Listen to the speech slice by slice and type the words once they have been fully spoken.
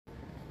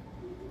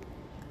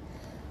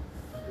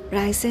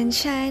Rise and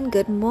shine,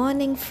 good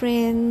morning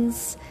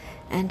friends,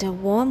 and a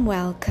warm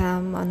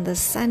welcome on the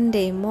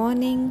Sunday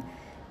morning,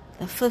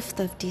 the 5th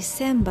of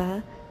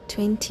December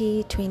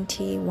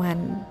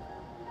 2021.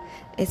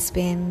 It's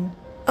been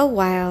a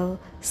while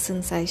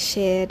since I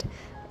shared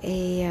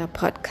a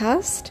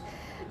podcast,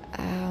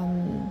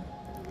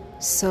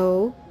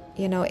 so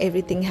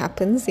everything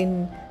happens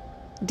in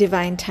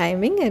divine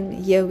timing, and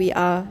here we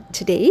are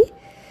today.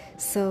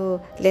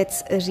 So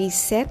let's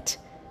reset,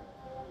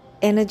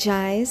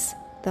 energize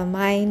the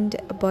mind,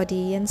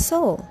 body and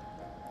soul.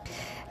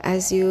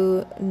 As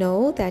you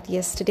know that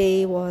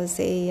yesterday was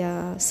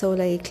a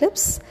solar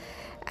eclipse,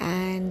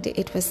 and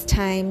it was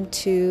time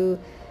to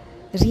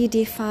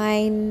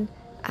redefine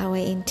our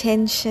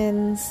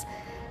intentions,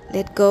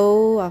 let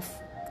go of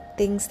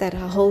things that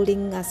are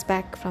holding us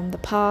back from the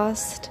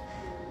past,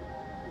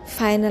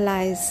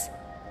 finalize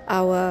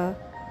our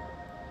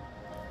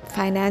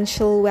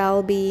financial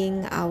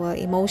well-being, our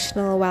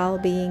emotional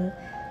well-being,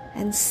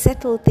 and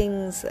settle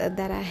things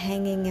that are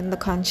hanging in the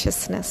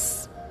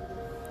consciousness.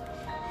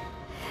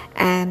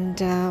 And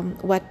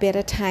what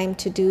better time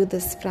to do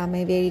this from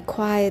a very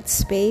quiet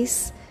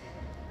space,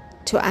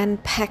 to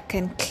unpack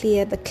and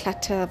clear the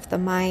clutter of the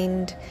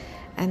mind,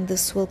 and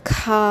this will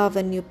carve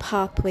a new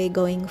pathway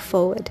going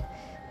forward.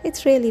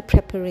 It's really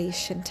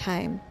preparation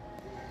time.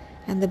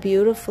 And the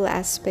beautiful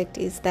aspect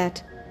is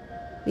that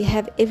we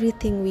have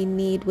everything we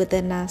need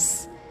within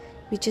us.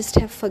 We just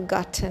have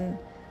forgotten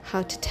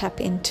how to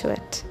tap into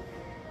it.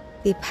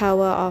 The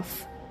power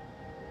of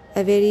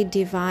a very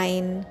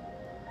divine,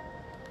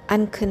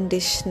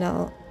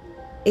 unconditional,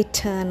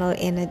 eternal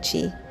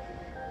energy.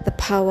 The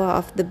power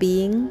of the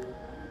being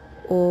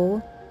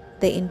or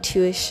the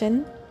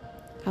intuition.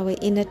 Our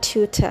inner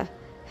tutor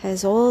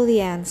has all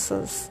the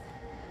answers,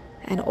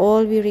 and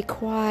all we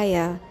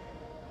require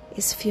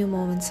is few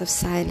moments of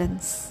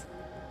silence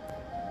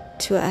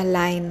to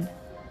align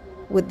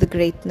with the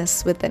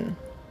greatness within.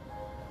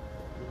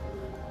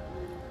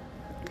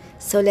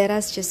 So let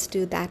us just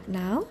do that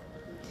now.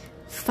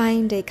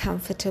 Find a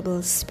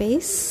comfortable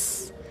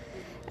space.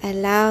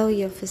 Allow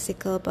your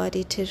physical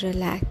body to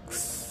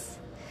relax.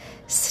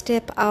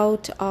 Step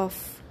out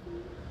of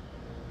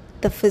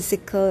the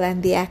physical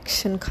and the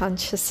action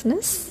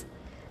consciousness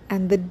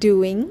and the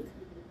doing,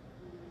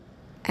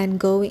 and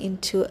go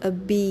into a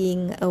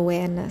being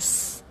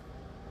awareness.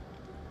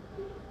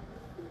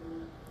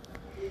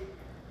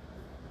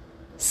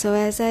 So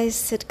as I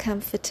sit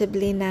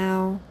comfortably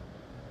now,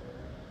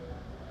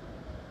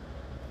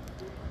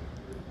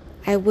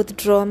 I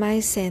withdraw my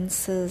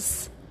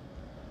senses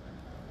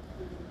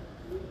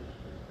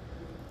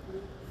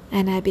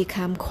and I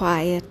become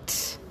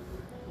quiet.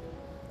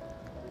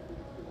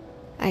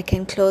 I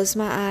can close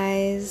my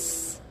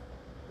eyes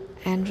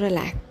and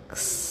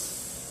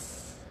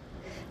relax.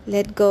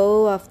 Let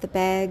go of the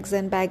bags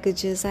and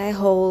baggages I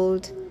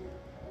hold,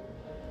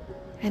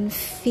 and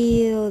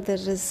feel the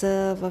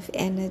reserve of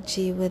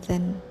energy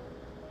within.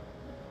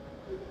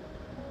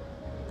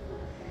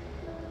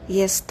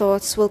 Yes,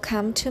 thoughts will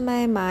come to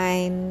my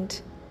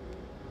mind,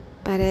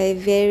 but I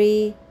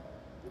very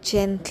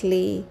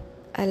gently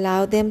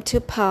allow them to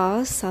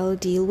pass. I'll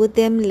deal with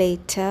them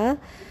later,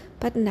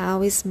 but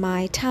now is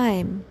my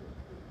time.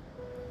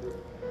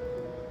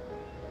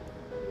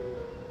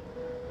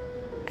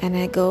 And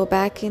I go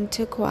back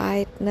into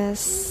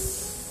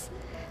quietness.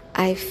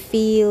 I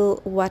feel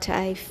what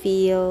I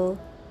feel,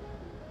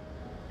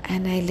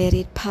 and I let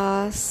it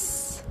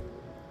pass.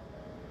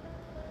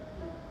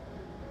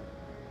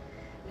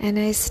 And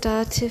I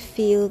start to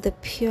feel the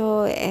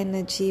pure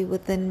energy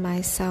within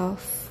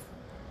myself.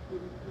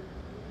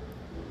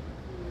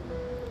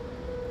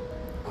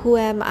 Who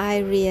am I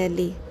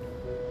really?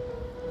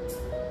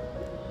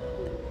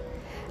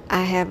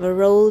 I have a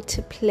role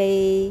to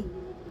play.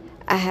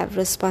 I have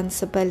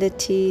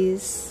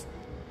responsibilities.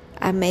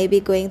 I may be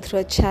going through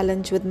a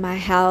challenge with my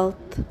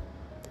health.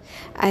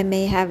 I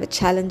may have a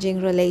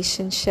challenging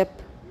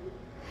relationship.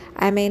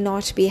 I may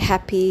not be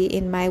happy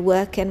in my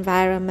work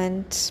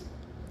environment.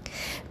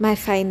 My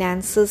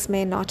finances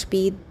may not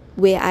be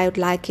where I would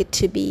like it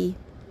to be.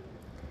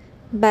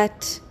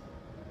 But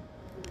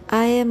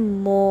I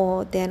am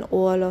more than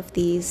all of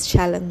these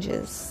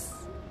challenges.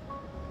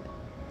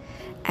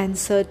 And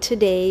so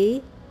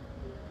today,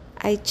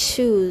 I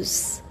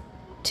choose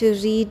to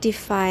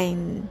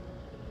redefine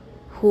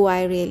who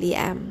I really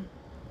am.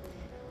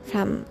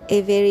 From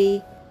a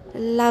very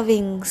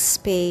loving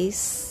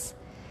space,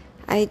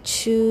 I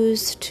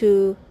choose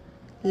to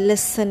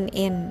listen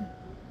in.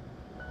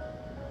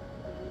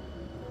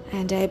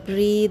 And I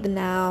breathe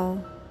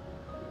now.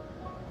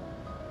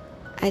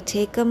 I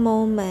take a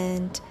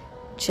moment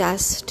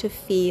just to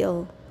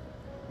feel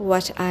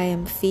what I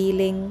am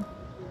feeling,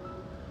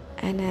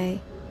 and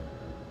I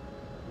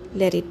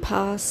let it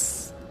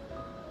pass.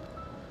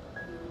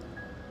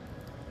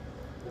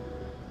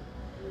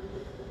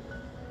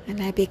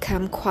 And I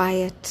become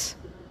quiet.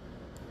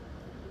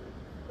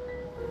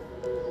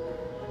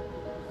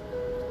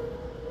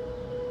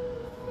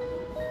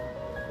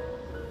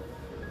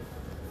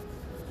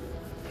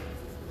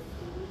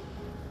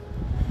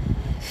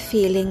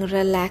 feeling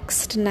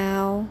relaxed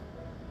now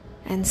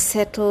and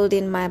settled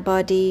in my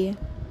body.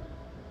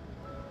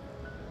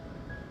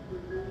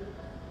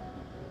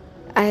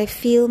 I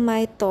feel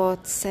my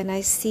thoughts and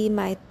I see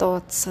my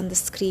thoughts on the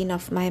screen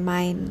of my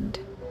mind.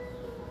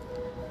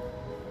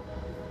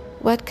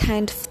 What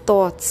kind of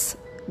thoughts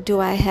do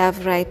I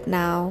have right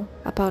now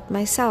about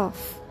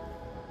myself?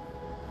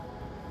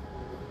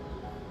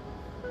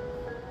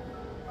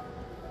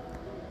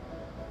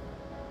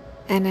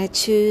 And I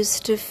choose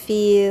to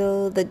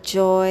feel the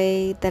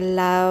joy, the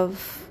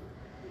love,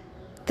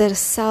 the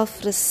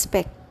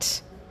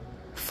self-respect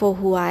for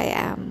who I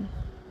am.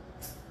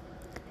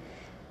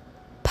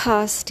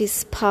 Past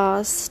is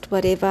past.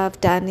 Whatever I've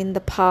done in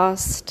the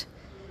past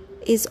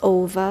is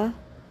over.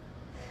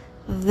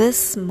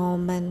 This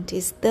moment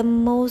is the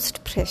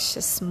most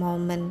precious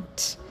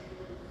moment.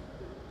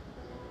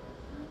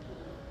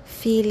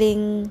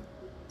 Feeling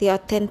the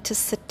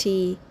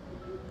authenticity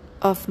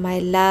of my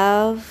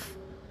love,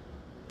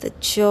 the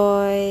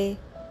joy,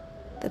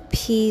 the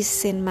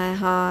peace in my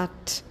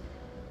heart.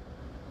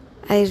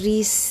 I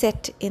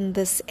reset in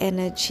this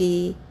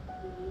energy,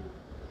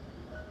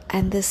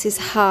 and this is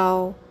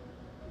how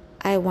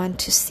I want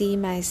to see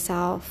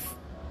myself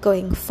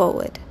going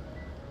forward.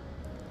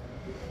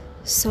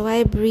 So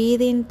I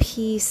breathe in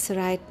peace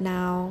right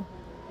now,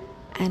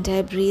 and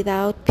I breathe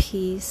out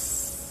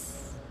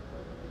peace.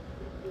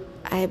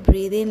 I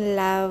breathe in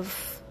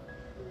love,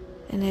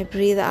 and I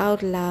breathe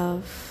out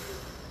love.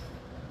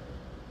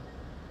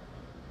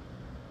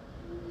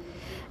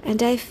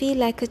 And I feel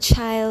like a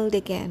child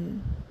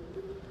again.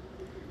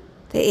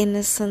 The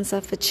innocence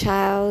of a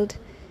child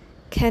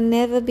can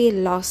never be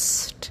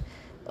lost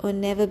or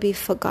never be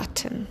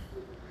forgotten.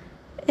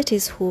 It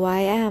is who I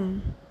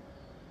am.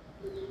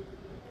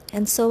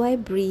 And so I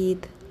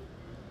breathe,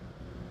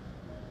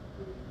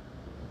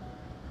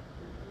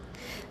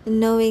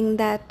 knowing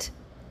that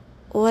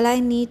all I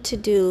need to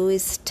do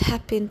is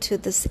tap into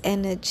this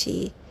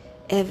energy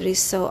every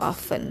so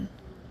often,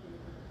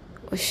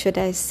 or should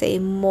I say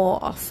more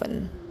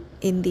often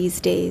in these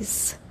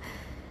days.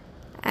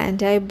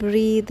 And I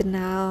breathe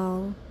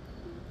now,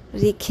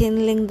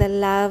 rekindling the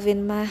love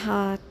in my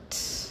heart.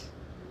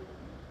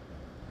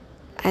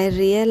 I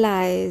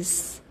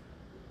realize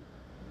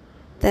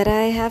that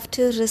I have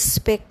to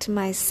respect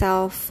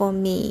myself for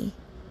me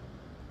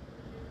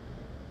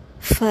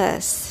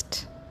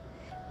first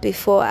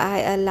before I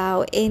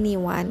allow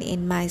anyone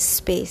in my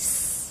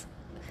space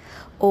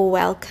or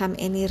welcome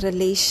any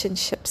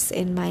relationships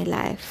in my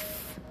life.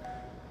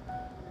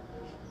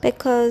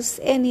 Because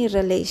any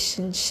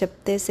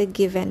relationship, there's a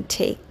give and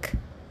take.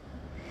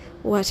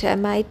 What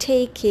am I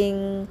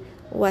taking?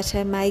 What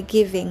am I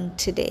giving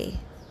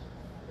today?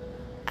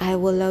 I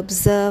will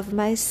observe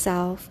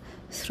myself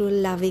through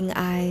loving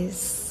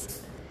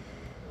eyes.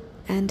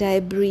 And I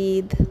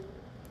breathe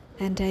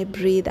and I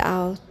breathe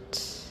out.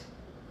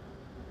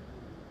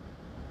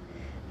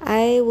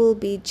 I will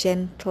be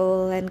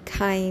gentle and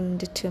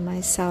kind to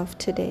myself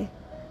today.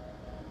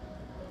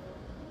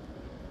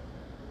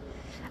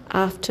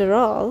 After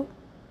all,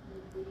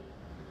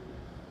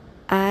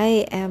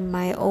 I am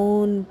my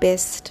own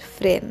best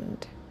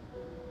friend.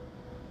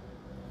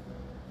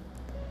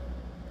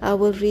 I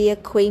will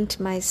reacquaint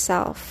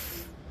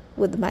myself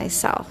with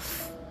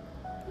myself.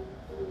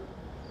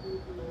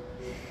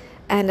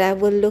 And I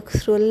will look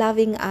through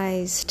loving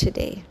eyes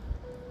today.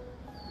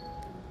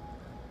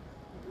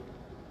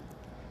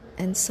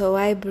 And so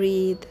I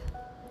breathe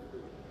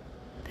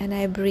and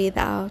I breathe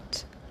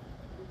out.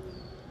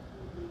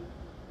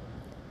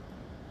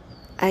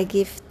 I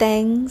give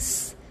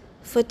thanks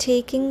for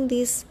taking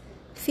these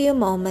few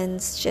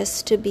moments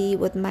just to be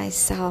with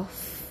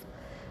myself.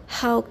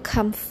 How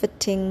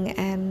comforting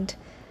and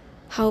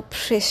how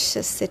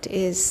precious it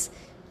is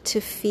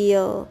to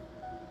feel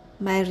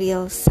my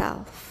real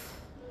self.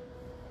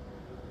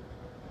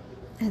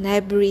 And I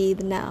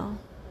breathe now.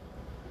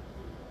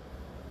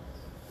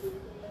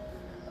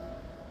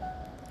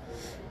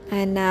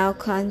 I now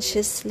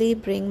consciously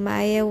bring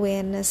my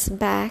awareness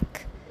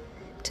back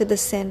to the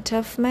center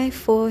of my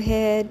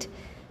forehead,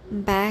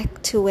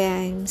 back to where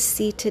I'm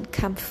seated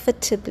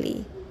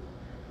comfortably,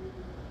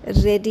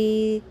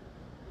 ready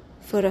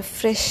for a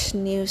fresh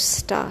new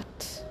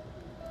start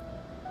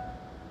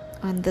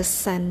on this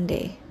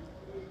Sunday.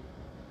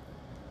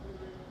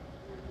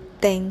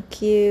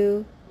 Thank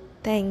you,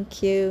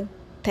 thank you,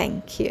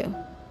 thank you.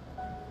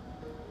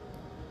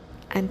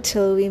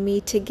 Until we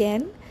meet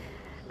again,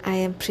 I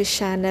am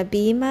Prashana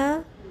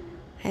Bhima.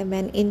 I'm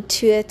an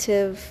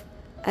intuitive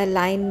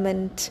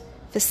alignment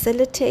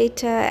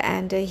facilitator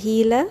and a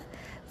healer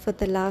for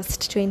the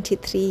last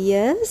 23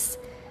 years.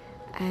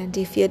 And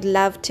if you'd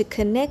love to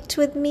connect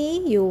with me,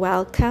 you're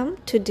welcome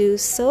to do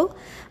so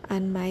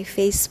on my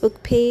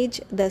Facebook page,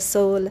 The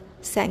Soul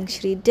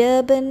Sanctuary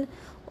Durban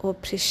or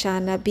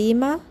Prashana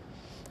Bhima.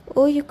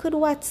 Or you could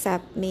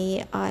WhatsApp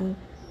me on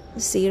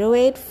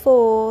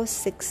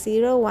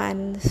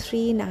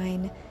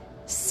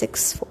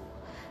 084-601-3964.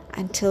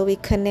 Until we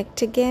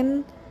connect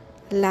again,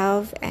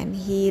 love and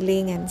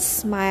healing and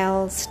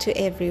smiles to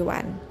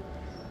everyone.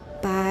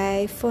 Bye.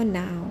 bye for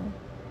now.